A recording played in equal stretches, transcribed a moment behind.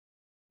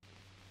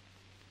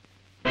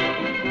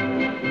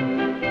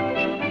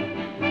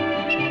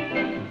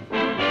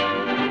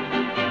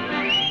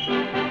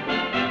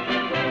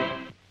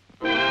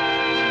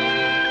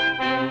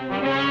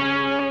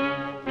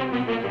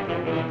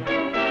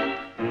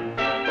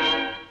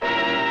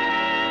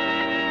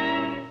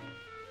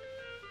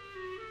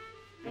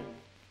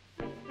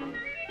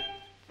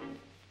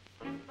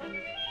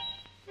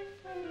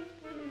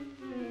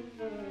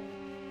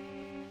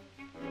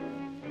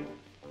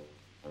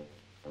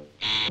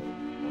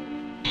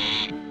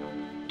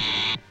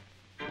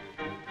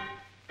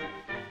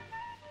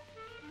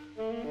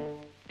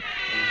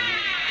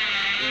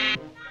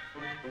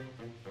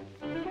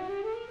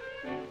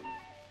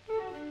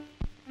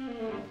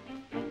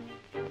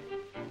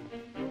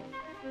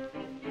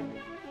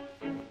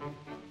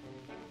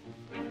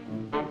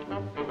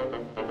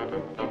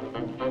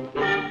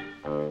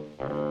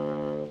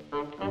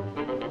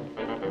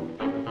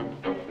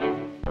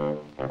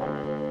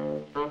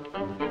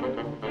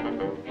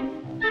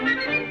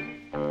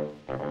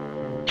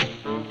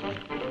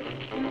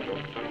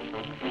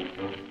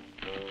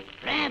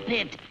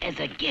it as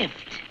a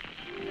gift.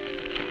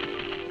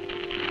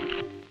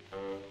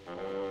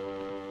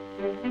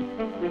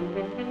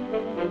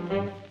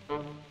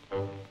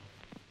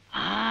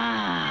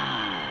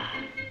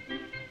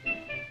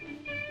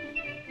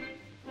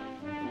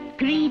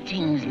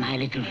 Greetings, my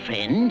little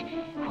friend.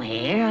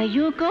 Where are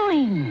you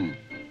going?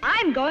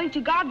 I'm going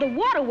to guard the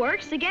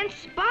waterworks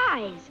against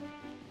spies.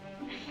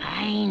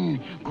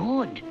 Fine.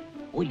 Good.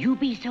 Would you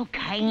be so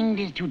kind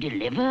as to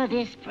deliver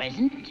this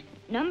present?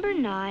 Number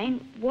 9,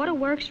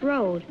 Waterworks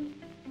Road.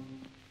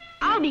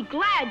 I'll be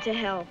glad to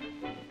help.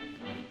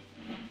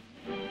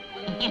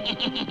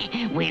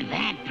 With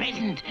that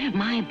present,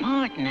 my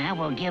partner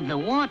will give the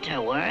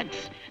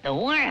waterworks the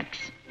works.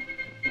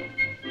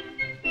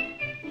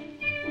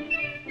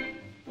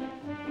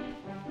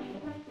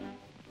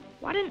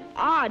 What an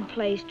odd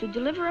place to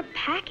deliver a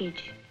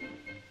package.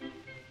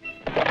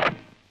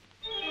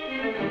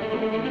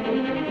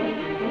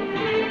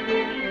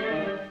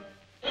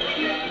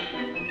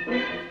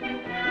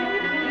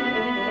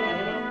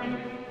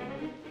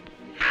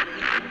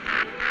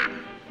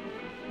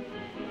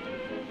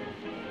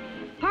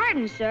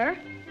 Pardon, sir.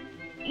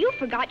 You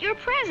forgot your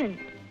present.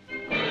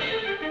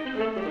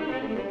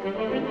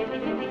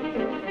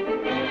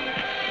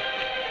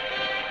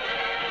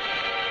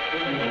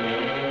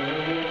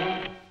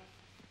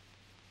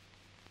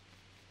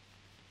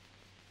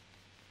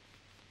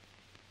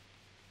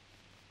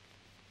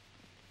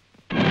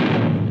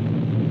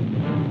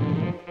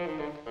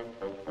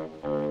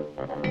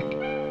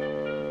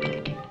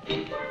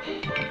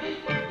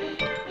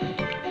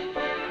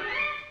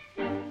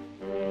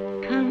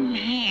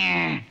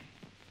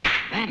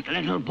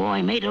 Little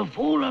boy made a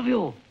fool of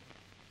you.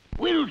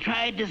 We'll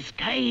try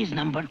disguise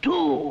number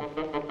 2.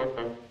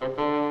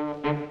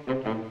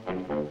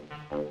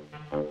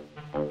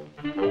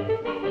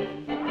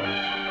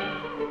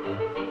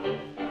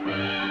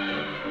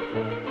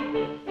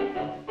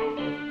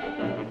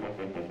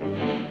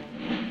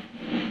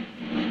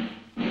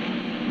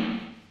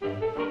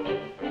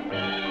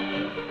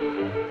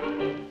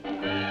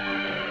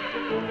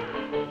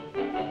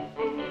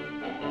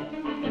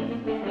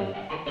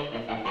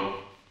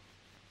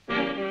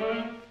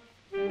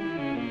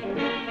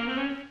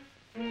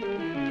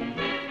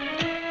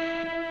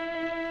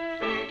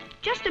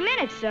 Just a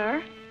minute,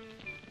 sir.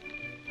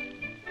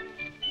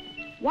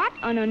 What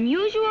an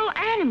unusual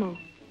animal.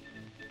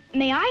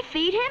 May I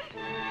feed him?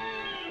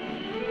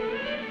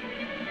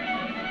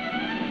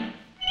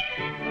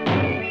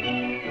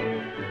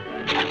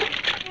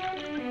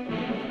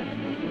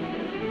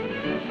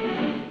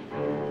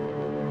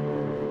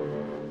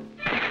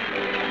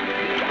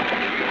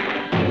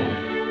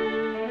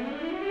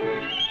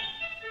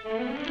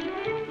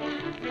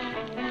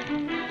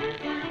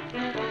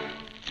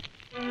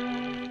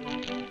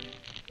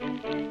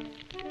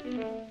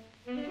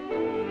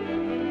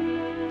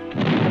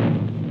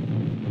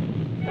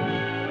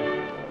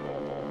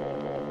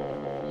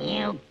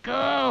 You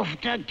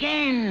goofed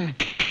again.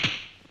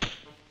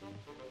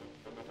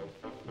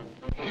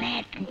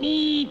 Let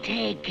me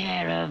take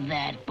care of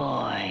that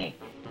boy.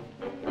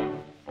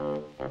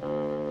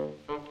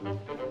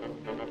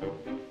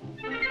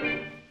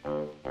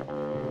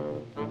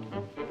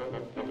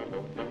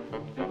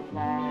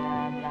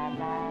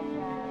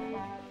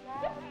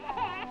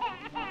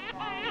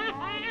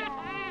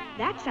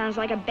 That sounds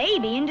like a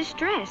baby in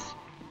distress.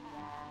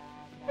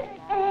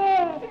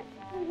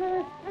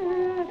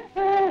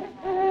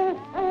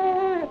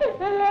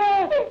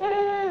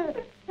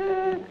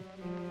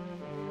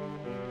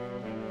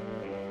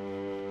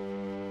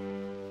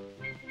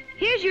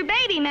 Here's your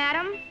baby,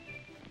 madam.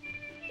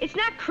 It's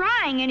not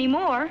crying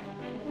anymore.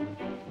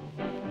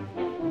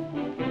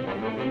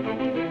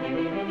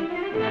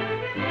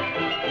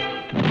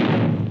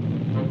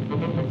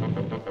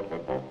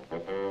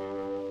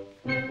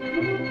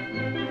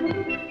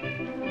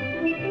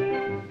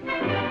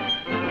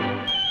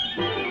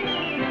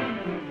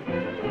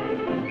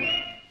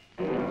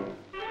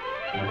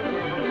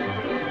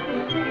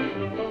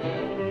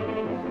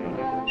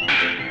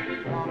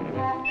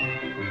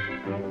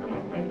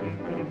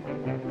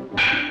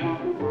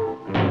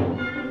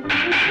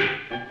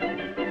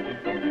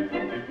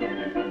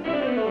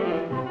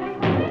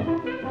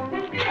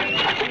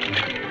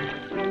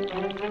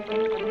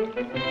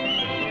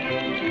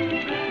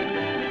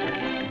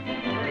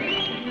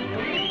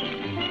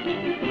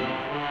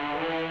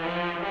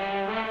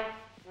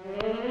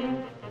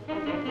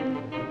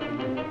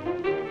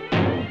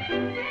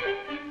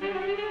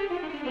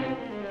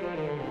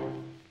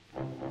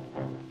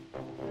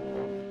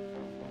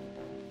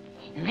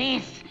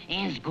 This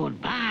is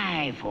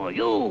goodbye for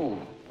you.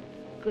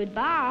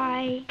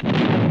 Goodbye.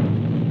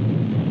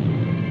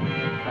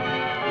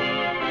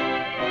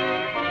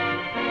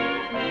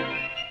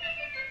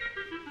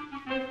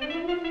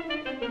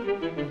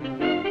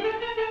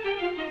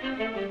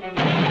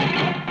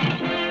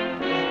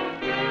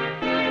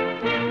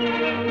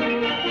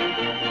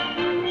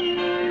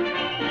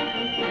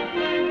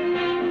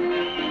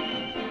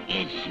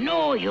 It's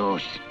no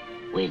use.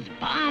 With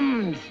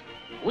bombs,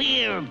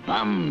 we're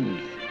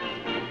bums.